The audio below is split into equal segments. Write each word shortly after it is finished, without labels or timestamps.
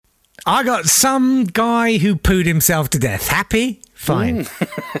I got some guy who pooed himself to death. Happy? Fine.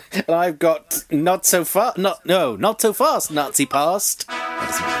 And I've got not so fast, Nazi past. Date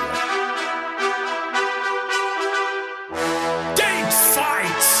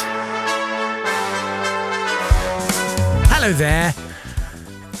fight! Hello there.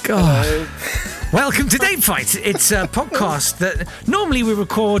 God. Hello. Welcome to Date Fight. It's a podcast that normally we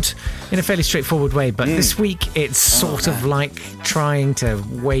record in a fairly straightforward way, but this week it's sort of like trying to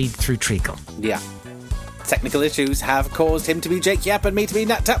wade through treacle. Yeah. Technical issues have caused him to be Jake Yapp and me to be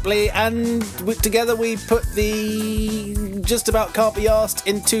Nat Tapley, and together we put the just about can't be asked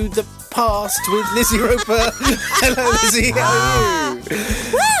into the past with Lizzie Roper. Hello, Lizzie. How are you?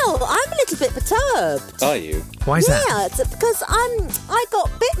 Well, I'm a little bit perturbed. Are you? Why is that? Yeah, it's because I got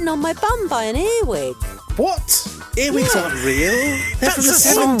bitten on my bum by an earwig. What? Earwigs aren't real. They're from the a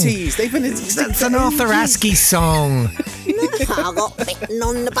song. 70s. They've been existing. That's an Arthur Askey song. I got bitten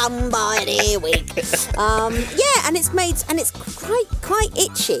on the bum by an earwig. Yeah, and it's quite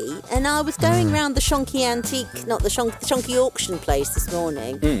itchy. And I was going around the Shonky Antique, not the Shonky auction place this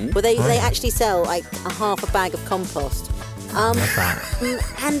morning, where they actually sell like a half a bag of compost. And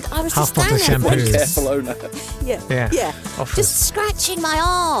I was Half just bottle standing of there. shampoo. Careful owner. Yeah. Offers. Just scratching my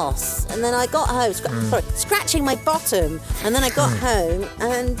arse, and then I got home. Scratching my bottom, and then I got home,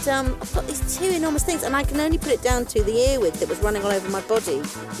 and I've got these two enormous things, and I can only put it down to the earwig that was running all over my body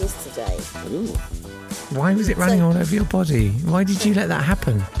yesterday. Ooh. Why was it running all over your body? Why did you let that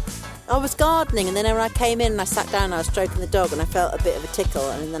happen? I was gardening, and then when I came in and I sat down and I was stroking the dog, and I felt a bit of a tickle,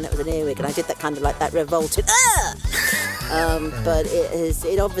 and then it was an earwig, and I did that kind of like that revolted but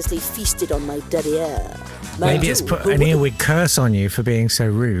it obviously feasted on my derriere. Maybe it's put an earwig curse on you for being so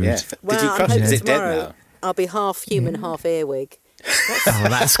rude. Yeah. Well, Did you I'm crush it? hoping Is it dead tomorrow now? I'll be half human, half earwig. Oh,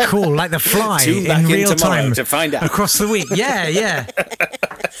 that's cool. Like the fly Tune back in in real tomorrow time to find out. across the week. Yeah.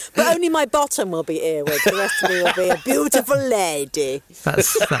 But only my bottom will be earwig. The rest of me will be a beautiful lady.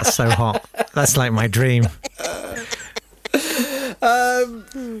 That's so hot. That's like my dream.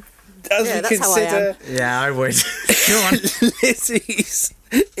 As Yeah, we that's how I consider Yeah, I would. Go on. Lizzie's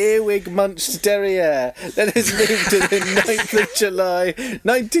earwig munched derriere, let us move to the 9th of July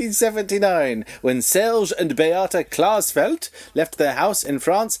 1979, when Serge and Beata Klaasfeld left their house in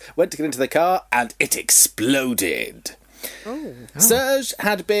France, went to get into the car, and it exploded. Serge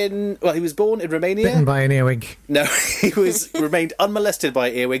had been, he was born in Romania. Bitten by an earwig. No, he remained unmolested by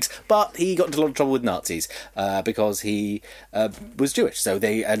earwigs, but he got into a lot of trouble with Nazis because he was Jewish.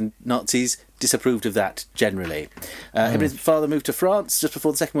 And Nazis disapproved of that generally. Him and his father moved to France just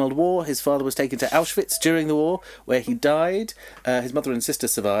before the Second World War. His father was taken to Auschwitz during the war, where he died. His mother and sister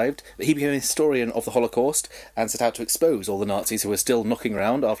survived. He became a historian of the Holocaust and set out to expose all the Nazis who were still knocking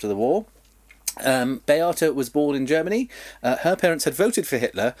around after the war. Beata was born in Germany. Her parents had voted for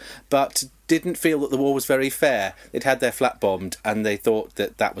Hitler, but didn't feel that the war was very fair. They'd had their flat bombed, and they thought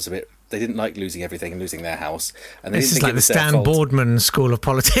that was a bit... They didn't like losing everything and losing their house. And they This didn't is think like it the was their Stan fault. Boardman School of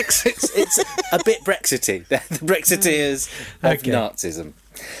Politics. It's a bit Brexity. The Brexiteers of Okay. Nazism.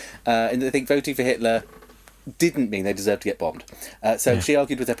 And they think voting for Hitler didn't mean they deserved to get bombed. So she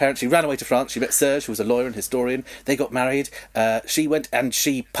argued with her parents. She ran away to France. She met Serge, who was a lawyer and historian. They got married. She went and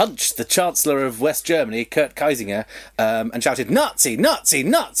she punched the Chancellor of West Germany, Kurt Kaisinger, and shouted, "Nazi, Nazi,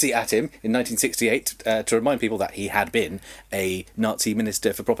 Nazi," at him in 1968 to remind people that he had been a Nazi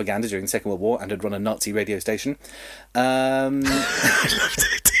minister for propaganda during the Second World War and had run a Nazi radio station.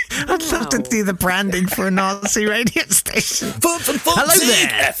 I'd love to do the branding for a Nazi radio station. Hello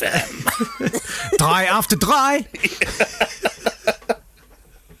there. FM. Drei after drei.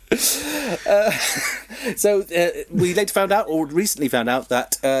 So we later found out, or recently found out,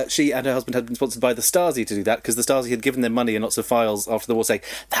 that she and her husband had been sponsored by the Stasi to do that, because the Stasi had given them money and lots of files after the war saying,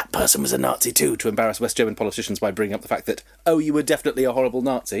 that person was a Nazi too, to embarrass West German politicians by bringing up the fact that, you were definitely a horrible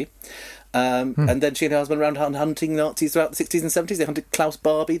Nazi. And then she and her husband went around hunting Nazis throughout the 60s and 70s. They hunted Klaus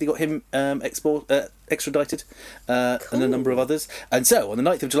Barbie. They got him extradited, and a number of others. And so, on the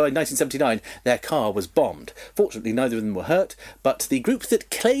 9th of July 1979, their car was bombed. Fortunately, neither of them were hurt, but the group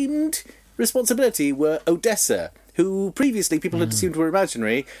that claimed responsibility were Odessa, who previously people had assumed were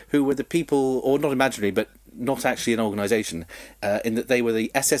imaginary, who were the people, or not imaginary, but not actually an organisation, in that they were the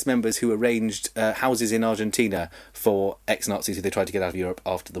SS members who arranged houses in Argentina for ex-Nazis who they tried to get out of Europe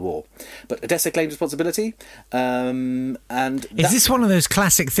after the war. But Odessa claimed responsibility, and... Is this one of those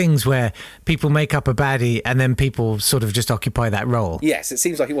classic things where people make up a baddie and then people sort of just occupy that role? Yes, it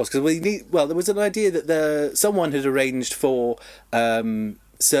seems like it was, because there was an idea that someone had arranged for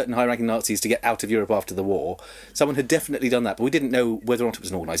certain high-ranking Nazis to get out of Europe after the war. Someone had definitely done that, but we didn't know whether or not it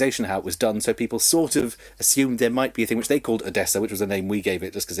was an organisation, how it was done, so people sort of assumed there might be a thing which they called Odessa, which was the name we gave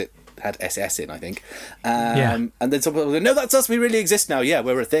it just because it had SS in, I think. And then some people go, no, that's us, we really exist now. Yeah,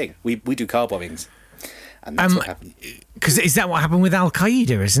 we're a thing. We do car bombings. And that's what happened. Because is that what happened with Al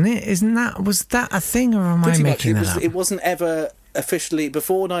Qaeda? Isn't it? Was that a thing, or am I making that up? It wasn't ever officially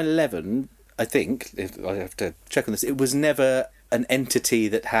before 9/11. I think I have to check on this. It was never an entity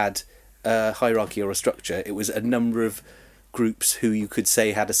that had a hierarchy or a structure. It was a number of groups who you could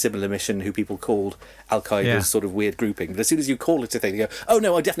say had a similar mission, who people called Al Qaeda's sort of weird grouping. But as soon as you call it a thing, they go, "Oh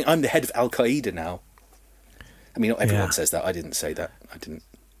no, I'm the head of Al Qaeda now." I mean, not everyone says that. I didn't say that. I didn't.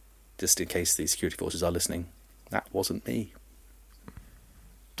 Just in case the security forces are listening, that wasn't me.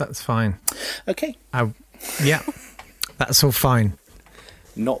 That's fine. Okay. That's all fine.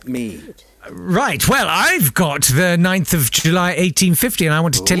 Not me. Right, well, I've got the 9th of July, 1850, and I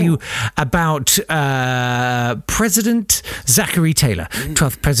want to tell you about President Zachary Taylor,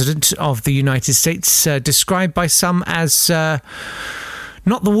 12th President of the United States, described by some as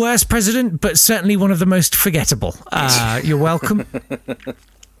not the worst president, but certainly one of the most forgettable. You're welcome.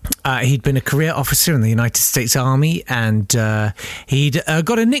 He'd been a career officer in the United States Army, and he'd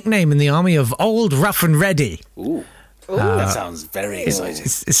got a nickname in the Army of Old Rough and Ready. Ooh. That sounds very exciting.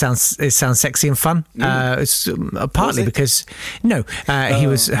 It sounds sexy and fun. It's partly because he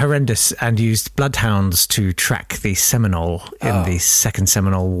was horrendous and used bloodhounds to track the Seminole in the Second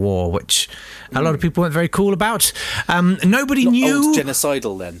Seminole War, which a lot of people weren't very cool about. Nobody knew. Old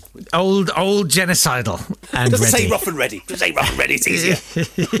genocidal then. Old genocidal and Doesn't ready. say rough and ready. Just say rough and ready. It's easier.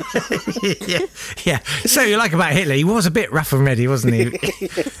 yeah. So you like about Hitler? He was a bit rough and ready, wasn't he?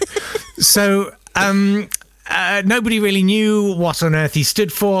 So. Nobody really knew what on earth he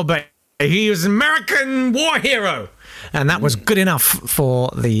stood for, but he was an American war hero. And that was good enough for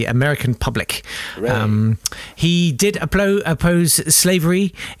the American public. He did oppose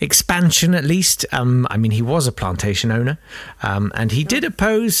slavery expansion, at least. I mean, he was a plantation owner. And he did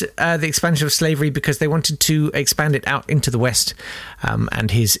oppose the expansion of slavery because they wanted to expand it out into the West.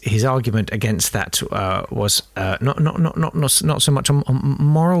 And his argument against that was not so much on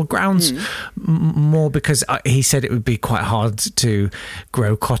moral grounds, more because he said it would be quite hard to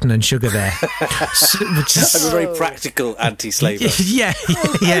grow cotton and sugar there. Which is I'm a very practical anti-slaver. Yeah.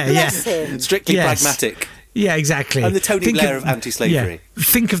 Strictly pragmatic. Yeah, exactly. I'm the Tony Blair of anti-slavery. Yeah.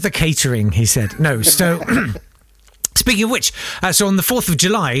 Think of the catering, he said. No, so... Speaking of which, so on the 4th of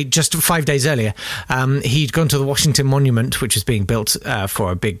July, just 5 days earlier, he'd gone to the Washington Monument, which was being built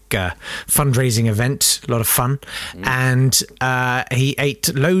for a big fundraising event, a lot of fun, and he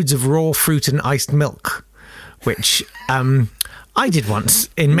ate loads of raw fruit and iced milk, which... I did once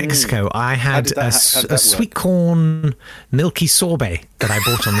in Mexico. I had a sweet corn milky sorbet that I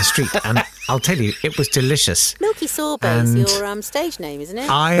bought on the street, and I'll tell you, it was delicious. Milky sorbet is your stage name, isn't it?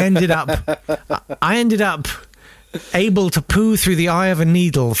 I ended up able to poo through the eye of a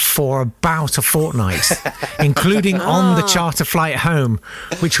needle for about a fortnight, including on the charter flight home,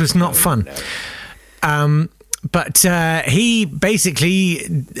 which was not fun. But he basically,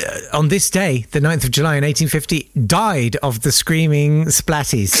 on this day, the 9th of July in 1850, died of the screaming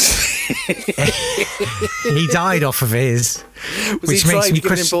splatties. He died off of his. Was he trying to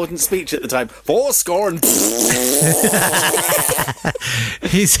give an important speech at the time? Fourscore and...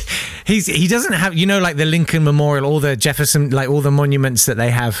 He doesn't have, like the Lincoln Memorial, all the Jefferson, like all the monuments that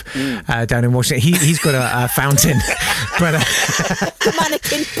they have down in Washington. He's got a fountain. But the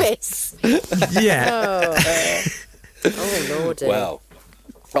mannequin piss. Yeah. Oh, Lordy. Well,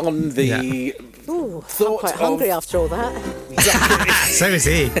 on the I'm quite hungry after all that. So is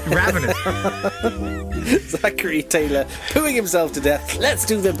he. Ravenous. Zachary Taylor pooing himself to death. Let's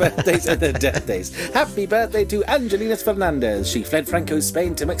do the birthdays and the death days. Happy birthday to Angelina Fernandez. She fled Franco's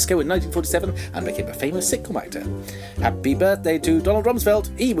Spain to Mexico in 1947 and became a famous sitcom actor. Happy birthday to Donald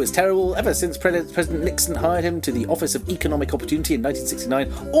Rumsfeld. He was terrible ever since President Nixon hired him to the Office of Economic Opportunity in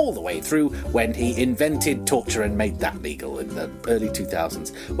 1969, all the way through when he invented torture and made that legal in the early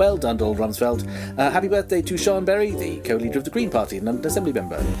 2000s. Well done, Donald Rumsfeld. Happy birthday to Sean Berry, the co-leader of the Green Party and London Assembly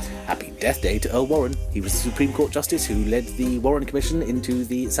member. Happy death day to Earl Warren. He was the Supreme Court Justice who led the Warren Commission into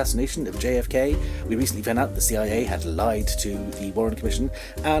the assassination of JFK. We recently found out the CIA had lied to the Warren Commission,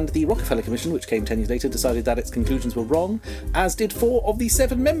 and the Rockefeller Commission, which came 10 years later, decided that its conclusions were wrong, as did 4 of the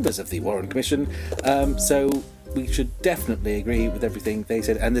 7 members of the Warren Commission. So we should definitely agree with everything they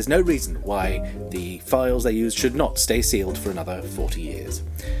said, and there's no reason why the files they used should not stay sealed for another 40 years.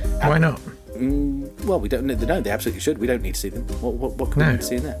 Why not? Well, we don't know. No, they absolutely should. We don't need to see them. What can we need to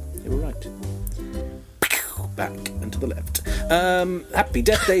see in there? They were right. back and to the left. Happy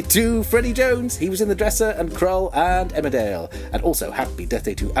Death Day to Freddie Jones. He was in The Dresser and Krull and Emmerdale. And also happy Death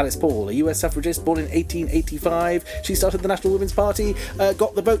Day to Alice Paul, a US suffragist born in 1885. She started the National Women's Party,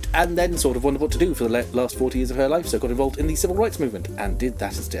 got the vote, and then sort of wondered what to do for the last 40 years of her life, so got involved in the civil rights movement and did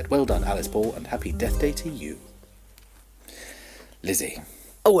that instead. Well done, Alice Paul, and happy Death Day to you. Lizzie.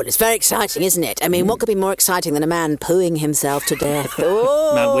 Oh, well, it's very exciting, isn't it? I mean, what could be more exciting than a man pooing himself to death?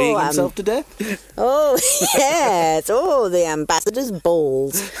 Oh, Man weeing himself to death? Oh, yes. Oh, the ambassador's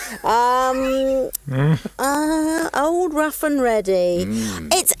balls. Old Rough and Ready.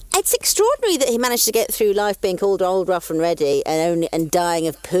 It's extraordinary that he managed to get through life being called Old Rough and Ready and dying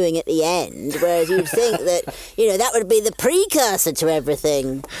of pooing at the end, whereas you'd think that, that would be the precursor to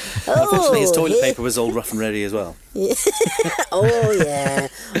everything. Unfortunately, his toilet paper was Old Rough and Ready as well. Oh, yeah.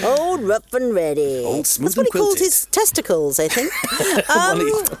 Old Rough and Ready. Old Smooth That's what and he called Quilted. his testicles, I think.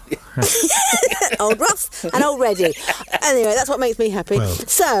 Old Rough and Old Ready. Anyway, that's what makes me happy.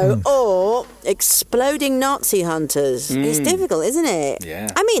 Or Exploding Nazi Hunters. It's difficult, isn't it? Yeah.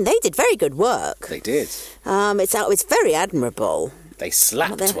 I mean, they did very good work. They did. It's very admirable. They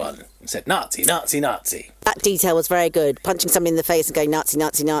slapped one and said, Nazi, Nazi, Nazi. That detail was very good. Punching somebody in the face and going, Nazi,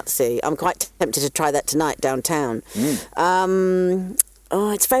 Nazi, Nazi. I'm quite tempted to try that tonight downtown.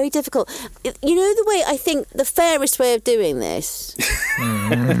 It's very difficult. You know the way I think the fairest way of doing this?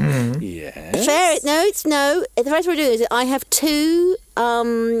 Yeah. The fairest way of doing this is I have two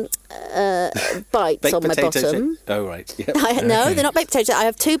bites Baked on my potato bottom. Oh, right. Yep. No, they're not baked potatoes. I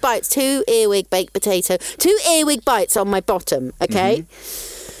have two bites, two earwig baked potato, two earwig bites on my bottom, okay?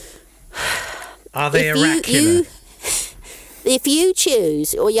 Are they oracular? If you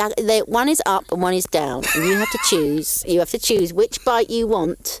choose, one is up and one is down, and you have to choose. You have to choose which bite you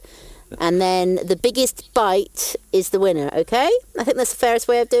want, and then the biggest bite is the winner. Okay? I think that's the fairest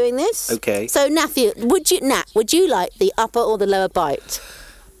way of doing this. Okay. So, Nat, would you like the upper or the lower bite?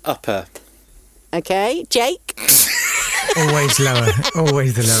 Upper. Okay, Jake. Always lower.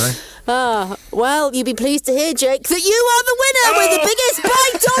 Always the lower. Well, you'd be pleased to hear, Jake, that you are the winner with the biggest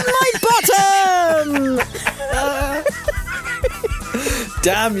bite on my bottom.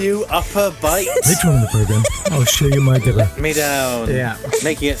 Damn you, upper bite. Later on in the programme, I'll show you my dipper. Me down. Yeah.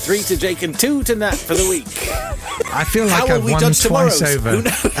 Making it 3 to Jake and 2 to Nat for the week. I feel like How I've will we won judge twice tomorrow's? over. Who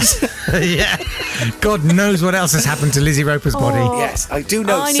knows? Yeah. God knows what else has happened to Lizzie Roper's body. Yes, I do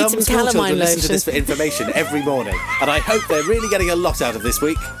know I need some some school calamine children listen to lotion. this for information every morning, and I hope they're really getting a lot out of this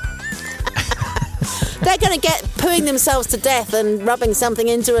week. They're going to get pooing themselves to death and rubbing something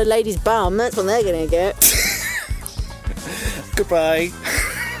into a lady's bum. That's what they're going to get. Goodbye.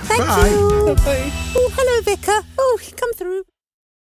 Thank Bye. you. Bye. Oh, hello, Vicar. Oh, come through.